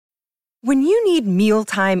When you need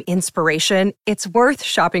mealtime inspiration, it's worth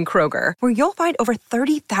shopping Kroger, where you'll find over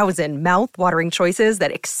 30,000 mouth-watering choices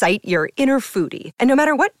that excite your inner foodie. And no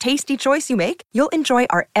matter what tasty choice you make, you'll enjoy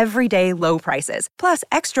our everyday low prices, plus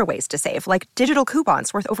extra ways to save, like digital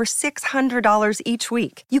coupons worth over $600 each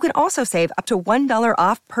week. You can also save up to $1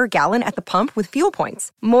 off per gallon at the pump with fuel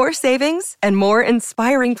points. More savings and more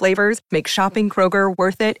inspiring flavors make shopping Kroger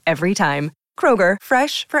worth it every time. Kroger,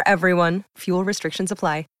 fresh for everyone. Fuel restrictions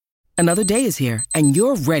apply. Another day is here, and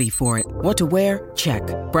you're ready for it. What to wear? Check.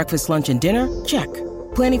 Breakfast, lunch, and dinner? Check.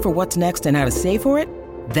 Planning for what's next and how to save for it?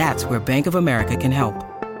 That's where Bank of America can help.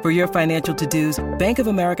 For your financial to-dos, Bank of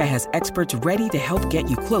America has experts ready to help get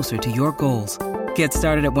you closer to your goals. Get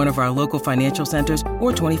started at one of our local financial centers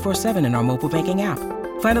or 24/7 in our mobile banking app.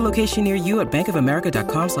 Find a location near you at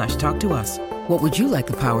bankofamerica.com/talktous. What would you like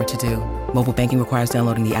the power to do? Mobile banking requires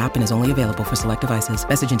downloading the app and is only available for select devices.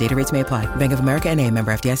 Message and data rates may apply. Bank of America N.A.,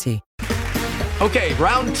 member FDIC. Okay,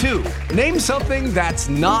 round two. Name something that's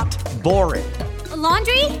not boring. A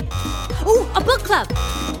laundry? Ooh, a book club.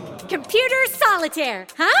 Computer solitaire,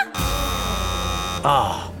 huh?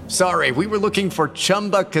 Ah, sorry, we were looking for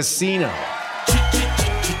Chumba Casino.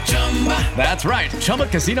 That's right,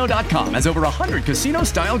 ChumbaCasino.com has over 100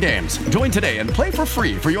 casino-style games. Join today and play for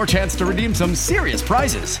free for your chance to redeem some serious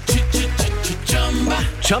prizes.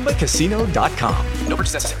 ChumbaCasino.com. No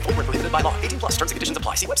purchase necessary. Void where prohibited by law. 18 plus. Terms and conditions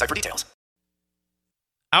apply. See website for details.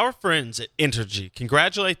 Our friends at Entergy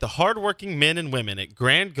congratulate the hardworking men and women at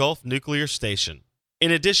Grand Gulf Nuclear Station. In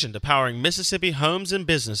addition to powering Mississippi homes and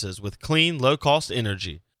businesses with clean, low-cost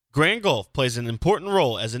energy, Grand Gulf plays an important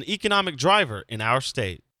role as an economic driver in our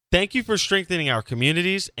state. Thank you for strengthening our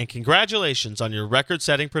communities, and congratulations on your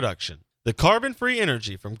record-setting production. The carbon-free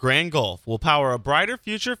energy from Grand Gulf will power a brighter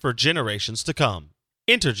future for generations to come.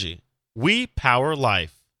 Entergy. We power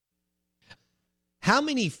life. How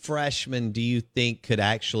many freshmen do you think could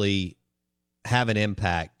actually have an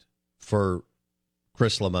impact for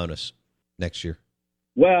Chris Lemonis next year?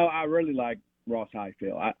 Well, I really like Ross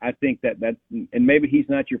Highfield. I think that's, and maybe he's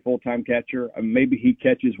not your full-time catcher. Maybe he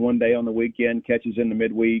catches one day on the weekend, catches in the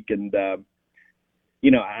midweek, and I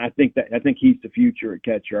think he's the future at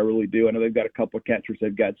catcher. I really do. I know they've got a couple of catchers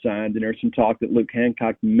they've got signed, and there's some talk that Luke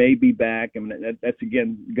Hancock may be back. I mean, that's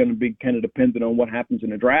again going to be kind of dependent on what happens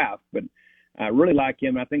in the draft. But I really like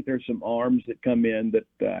him. I think there's some arms that come in that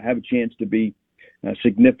have a chance to be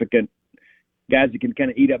significant guys that can kind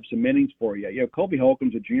of eat up some innings for you. Colby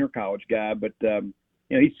Holcomb's a junior college guy, but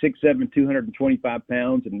he's 6'7", 225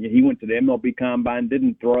 pounds, and he went to the MLB Combine,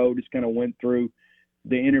 didn't throw, just kind of went through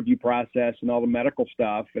the interview process and all the medical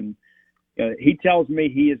stuff. And he tells me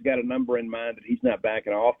he has got a number in mind that he's not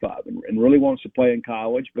backing off of and really wants to play in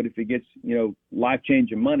college. But if he gets,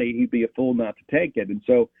 life-changing money, he'd be a fool not to take it. And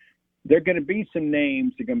so there are going to be some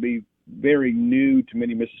names that are going to be very new to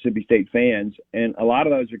many Mississippi State fans, and a lot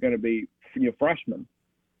of those are going to be freshmen.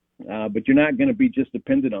 But you're not going to be just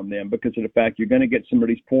dependent on them because of the fact you're going to get some of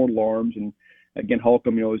these portal arms. And, again,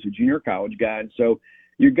 Holcomb, is a junior college guy. And so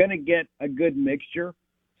you're going to get a good mixture.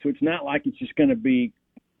 So it's not like it's just going to be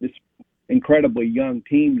this incredibly young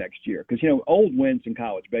team next year. Because, old wins in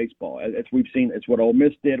college baseball. As we've seen, it's what Ole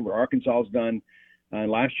Miss did, what Arkansas has done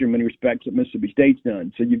last year in many respects, what Mississippi State's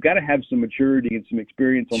done. So you've got to have some maturity and some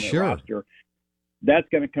experience on the roster. That's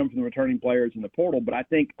going to come from the returning players in the portal. But I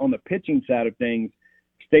think on the pitching side of things,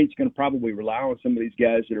 State's going to probably rely on some of these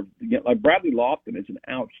guys that are like Bradley Lofton is an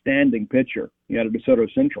outstanding pitcher out of DeSoto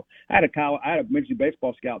Central. I had a Major League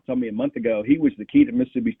Baseball scout tell me a month ago he was the key to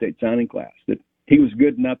Mississippi State signing class, that he was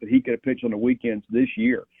good enough that he could have pitched on the weekends this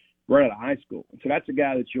year right out of high school. So that's a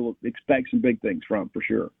guy that you'll expect some big things from for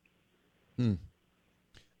sure.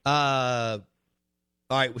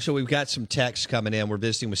 All right, so we've got some texts coming in. We're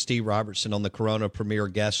visiting with Steve Robertson on the Corona Premier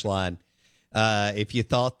guest line. If you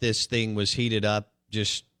thought this thing was heated up,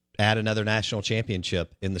 just add another national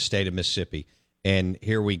championship in the state of Mississippi. And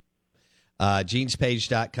here we go.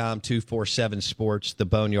 GenesPage.com, 247 Sports, the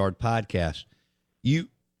Boneyard Podcast. You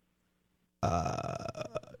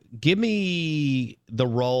give me the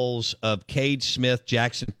roles of Cade Smith,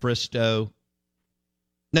 Jackson Fristoe.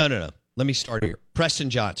 No. Let me start here. Preston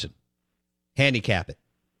Johnson. Handicap it.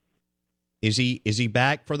 Is he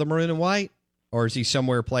back for the Maroon and White, or is he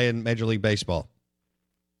somewhere playing Major League Baseball?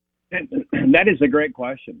 And that is a great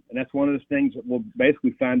question, and that's one of those things that we'll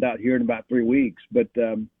basically find out here in about 3 weeks. But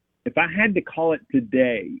if I had to call it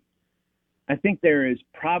today, I think there is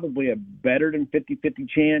probably a better than 50-50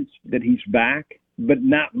 chance that he's back, but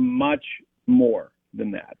not much more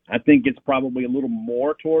than that. I think it's probably a little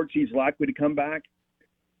more towards he's likely to come back,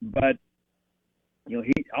 but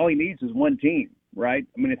all he needs is one team. right?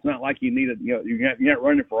 I mean, it's not like you need you're not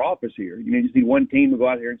running for office here. You just need one team to go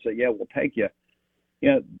out here and say, yeah, we'll take you.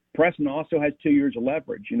 Preston also has 2 years of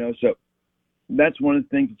leverage, so that's one of the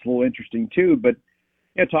things that's a little interesting too. But,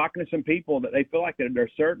 talking to some people that they feel like they're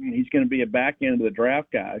certain he's going to be a back end of the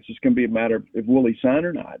draft guy. It's just going to be a matter of if will he sign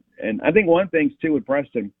or not. And I think one thing too with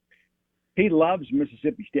Preston, he loves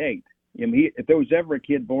Mississippi State. If there was ever a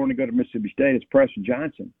kid born to go to Mississippi State, it's Preston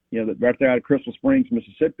Johnson, right there out of Crystal Springs,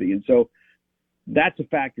 Mississippi. And so that's a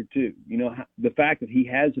factor too. The fact that he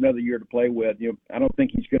has another year to play with, I don't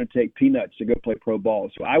think he's going to take peanuts to go play pro ball.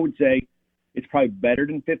 So I would say it's probably better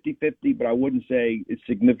than 50-50, but I wouldn't say it's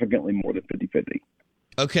significantly more than 50-50.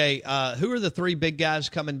 Okay, who are the three big guys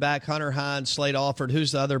coming back? Hunter Hines, Slade Alford.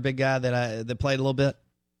 Who's the other big guy that played a little bit?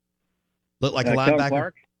 Looked like a linebacker?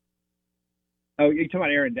 Clark? Oh, you're talking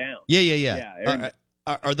about Aaron Downs. Yeah.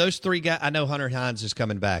 Are those three guys? I know Hunter Hines is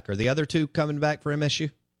coming back. Are the other two coming back for MSU?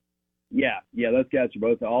 Yeah, those guys are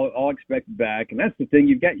both all expected back, and that's the thing.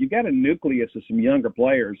 You've got a nucleus of some younger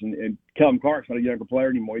players, and Kellen Clark's not a younger player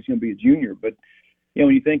anymore. He's going to be a junior, but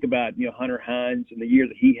when you think about Hunter Hines and the year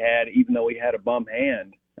that he had, even though he had a bum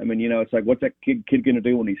hand, I mean, it's like what's that kid going to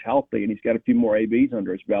do when he's healthy and he's got a few more ABs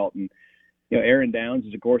under his belt? And Aaron Downs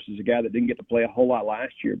is a guy that didn't get to play a whole lot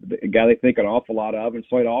last year, but a guy they think an awful lot of. And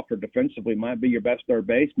Slade Alford defensively might be your best third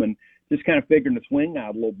baseman, just kind of figuring the swing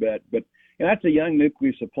out a little bit, but. That's a young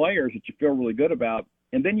nucleus of players that you feel really good about.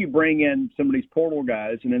 And then you bring in some of these portal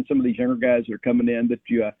guys and then some of these younger guys that are coming in that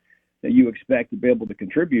you expect to be able to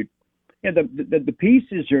contribute. And the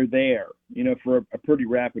pieces are there, for a pretty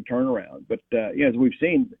rapid turnaround. But, as we've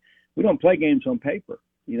seen, we don't play games on paper.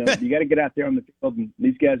 You got to get out there on the field, and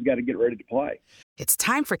these guys got to get ready to play. It's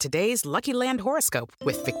time for today's Lucky Land horoscope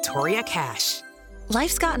with Victoria Cash.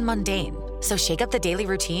 Life's gotten mundane, so shake up the daily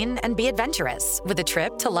routine and be adventurous with a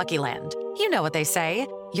trip to Lucky Land. You know what they say,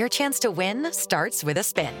 your chance to win starts with a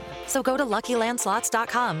spin. So go to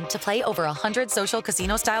LuckyLandSlots.com to play over 100 social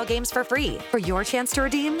casino-style games for free for your chance to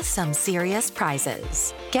redeem some serious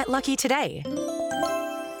prizes. Get lucky today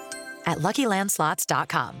at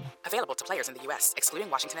LuckyLandSlots.com. Available to players in the U.S., excluding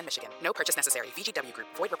Washington and Michigan. No purchase necessary. VGW Group.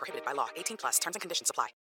 Void where prohibited by law. 18+. Terms and conditions apply.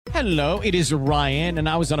 Hello, it is Ryan, and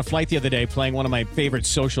I was on a flight the other day playing one of my favorite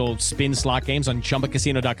social spin slot games on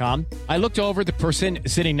ChumbaCasino.com. I looked over at the person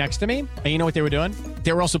sitting next to me, and you know what they were doing?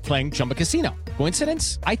 They were also playing Chumba Casino.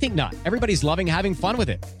 Coincidence? I think not. Everybody's loving having fun with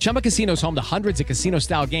it. Chumba Casino is home to hundreds of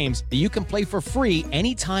casino-style games that you can play for free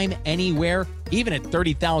anytime, anywhere, even at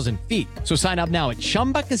 30,000 feet. So sign up now at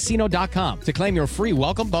ChumbaCasino.com to claim your free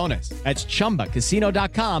welcome bonus. That's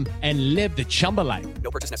ChumbaCasino.com and live the Chumba life. No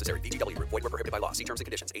purchase necessary. VGW Group. Void where prohibited by law. See terms and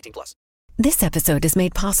conditions. 18+. This episode is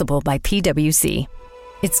made possible by PwC.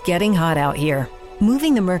 It's getting hot out here.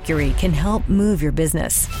 Moving the mercury can help move your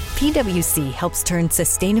business. PwC helps turn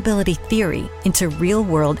sustainability theory into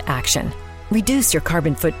real-world action. Reduce your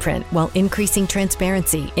carbon footprint while increasing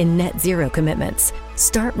transparency in net zero commitments.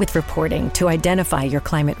 Start with reporting to identify your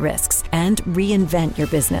climate risks and reinvent your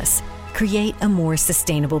business. Create a more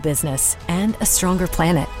sustainable business and a stronger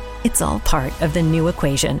planet. It's all part of The New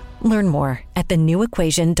Equation. Learn more at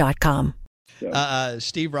thenewequation.com.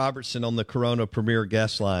 Steve Robertson on the Corona Premier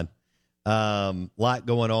Guest Line. Lot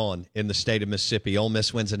going on in the state of Mississippi. Ole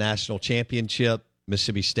Miss wins a national championship.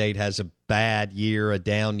 Mississippi State has a bad year, a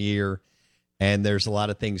down year, and there's a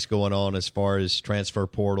lot of things going on as far as transfer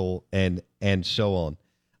portal and so on.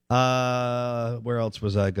 Where else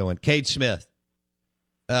was I going? Cade Smith.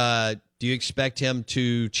 Do you expect him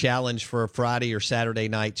to challenge for a Friday or Saturday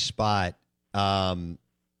night spot?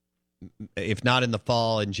 If not in the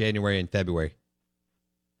fall, in January and February?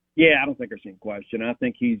 Yeah, I don't think there's any question. I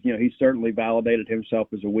think he's certainly validated himself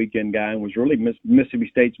as a weekend guy and was really Mississippi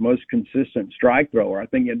State's most consistent strike thrower. I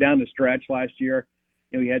think down the stretch last year,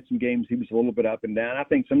 he had some games he was a little bit up and down. I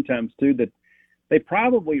think sometimes too that they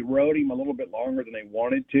probably rode him a little bit longer than they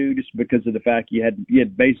wanted to, just because of the fact you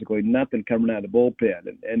had basically nothing coming out of the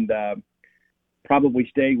bullpen, and probably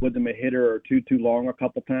stayed with him a hitter or two too long a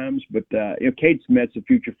couple times. But Cade Smith's a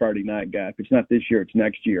future Friday night guy. If it's not this year, it's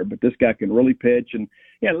next year. But this guy can really pitch, and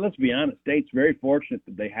let's be honest, State's very fortunate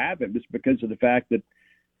that they have him, just because of the fact that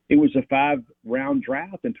it was a 5-round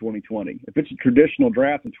draft in 2020. If it's a traditional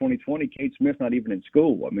draft in 2020, Cade Smith's not even in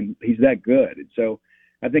school. I mean, he's that good. And so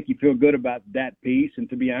I think you feel good about that piece. And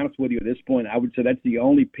to be honest with you, at this point, I would say that's the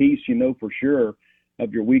only piece for sure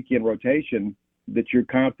of your weekend rotation that you're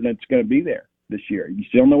confident is going to be there this year. You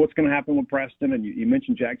still know what's going to happen with Preston, and you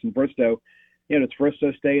mentioned Jackson Bristow. Does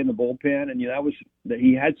Bristow stay in the bullpen? And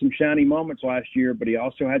he had some shiny moments last year, but he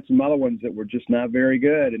also had some other ones that were just not very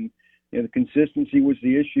good. And the consistency was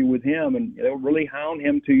the issue with him, and they were really high on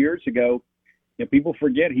him 2 years ago. People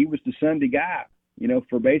forget he was the Sunday guy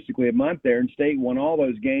for basically a month there, and State won all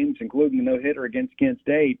those games, including the no-hitter against Kent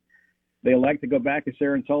State. They elect to go back to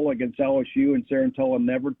Cerantola against LSU, and Cerantola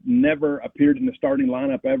never appeared in the starting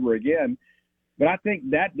lineup ever again. But I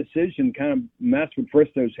think that decision kind of messed with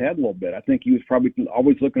Fristo's head a little bit. I think he was probably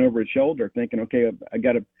always looking over his shoulder thinking, okay, I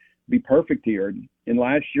got to be perfect here. And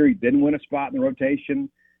last year he didn't win a spot in the rotation,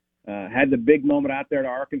 had the big moment out there at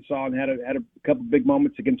Arkansas, and had a couple big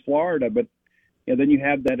moments against Florida. But then you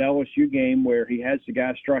have that LSU game where he has the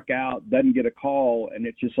guy struck out, doesn't get a call, and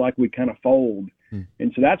it's just like we kind of fold.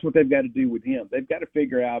 And so that's what they've got to do with him. They've got to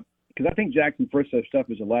figure out, because I think Jackson Fristo's stuff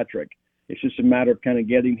is electric. It's just a matter of kind of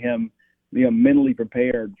getting him mentally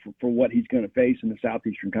prepared for what he's going to face in the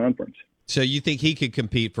Southeastern Conference. So you think he could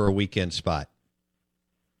compete for a weekend spot?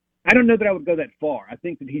 I don't know that I would go that far. I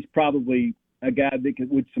think that he's probably a guy that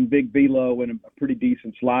could, with some big velo and a pretty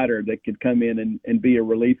decent slider, that could come in and be a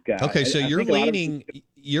relief guy. Okay, so you're leaning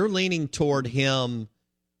toward him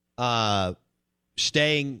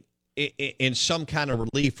staying in some kind of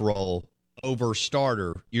relief role over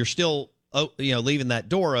starter. You're still leaving that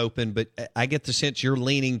door open, but I get the sense you're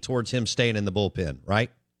leaning towards him staying in the bullpen, right?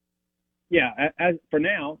 Yeah, as for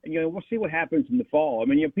now, we'll see what happens in the fall. I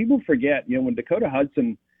mean, people forget, when Dakota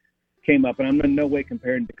Hudson came up, and I'm in no way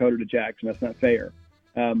comparing Dakota to Jackson. That's not fair.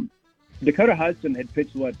 Dakota Hudson had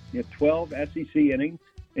pitched 12 SEC innings,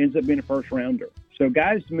 ends up being a first rounder. So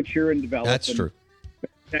guys mature and develop. That's true.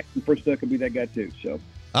 Jackson Fristow could be that guy too. So.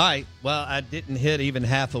 All right. Well, I didn't hit even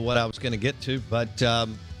half of what I was going to get to, but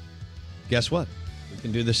guess what? We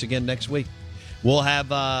can do this again next week. We'll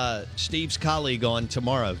have Steve's colleague on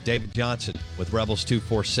tomorrow, David Johnson, with Rebels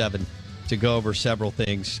 247, to go over several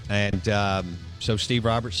things. And so Steve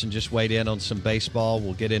Robertson just weighed in on some baseball.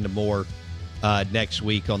 We'll get into more next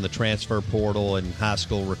week on the transfer portal and high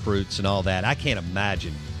school recruits and all that. I can't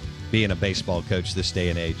imagine being a baseball coach this day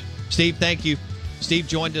and age. Steve, thank you. Steve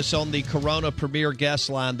joined us on the Corona Premier Guest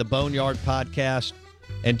Line, the Boneyard Podcast,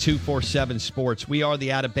 and 247 Sports. We are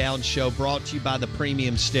the Out of Bounds Show, brought to you by the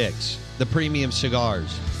Premium Sticks, the Premium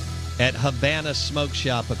Cigars, at Havana Smoke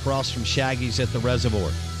Shop across from Shaggy's at the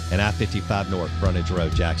Reservoir and I-55 North, Frontage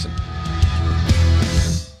Road, Jackson.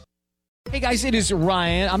 Hey guys, it is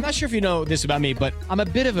Ryan. I'm not sure if you know this about me, but I'm a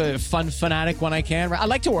bit of a fun fanatic when I can. I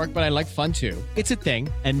like to work, but I like fun too. It's a thing.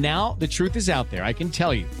 And now the truth is out there. I can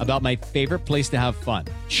tell you about my favorite place to have fun.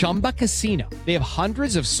 Chumba Casino. They have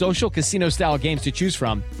hundreds of social casino style games to choose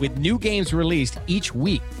from with new games released each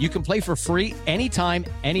week. You can play for free anytime,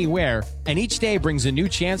 anywhere. And each day brings a new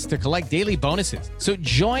chance to collect daily bonuses. So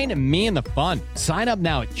join me in the fun. Sign up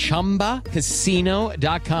now at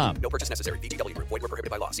ChumbaCasino.com. No purchase necessary. VGW Group. Void where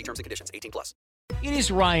prohibited by law. See terms and conditions. 18+. It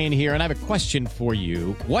is Ryan here, and I have a question for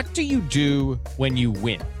you. What do you do when you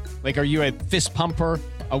win? Like, are you a fist pumper,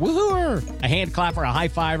 a woohooer, a hand clapper, a high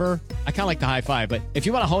fiver? I kind of like the high five, but if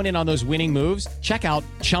you want to hone in on those winning moves, check out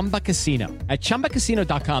Chumba Casino. At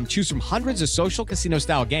ChumbaCasino.com, choose from hundreds of social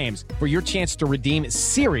casino-style games for your chance to redeem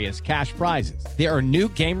serious cash prizes. There are new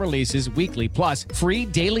game releases weekly, plus free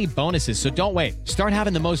daily bonuses, so don't wait. Start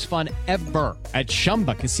having the most fun ever at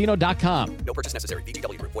ChumbaCasino.com. No purchase necessary.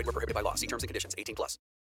 VGW Group. Void where prohibited by law. See terms and conditions. 18+.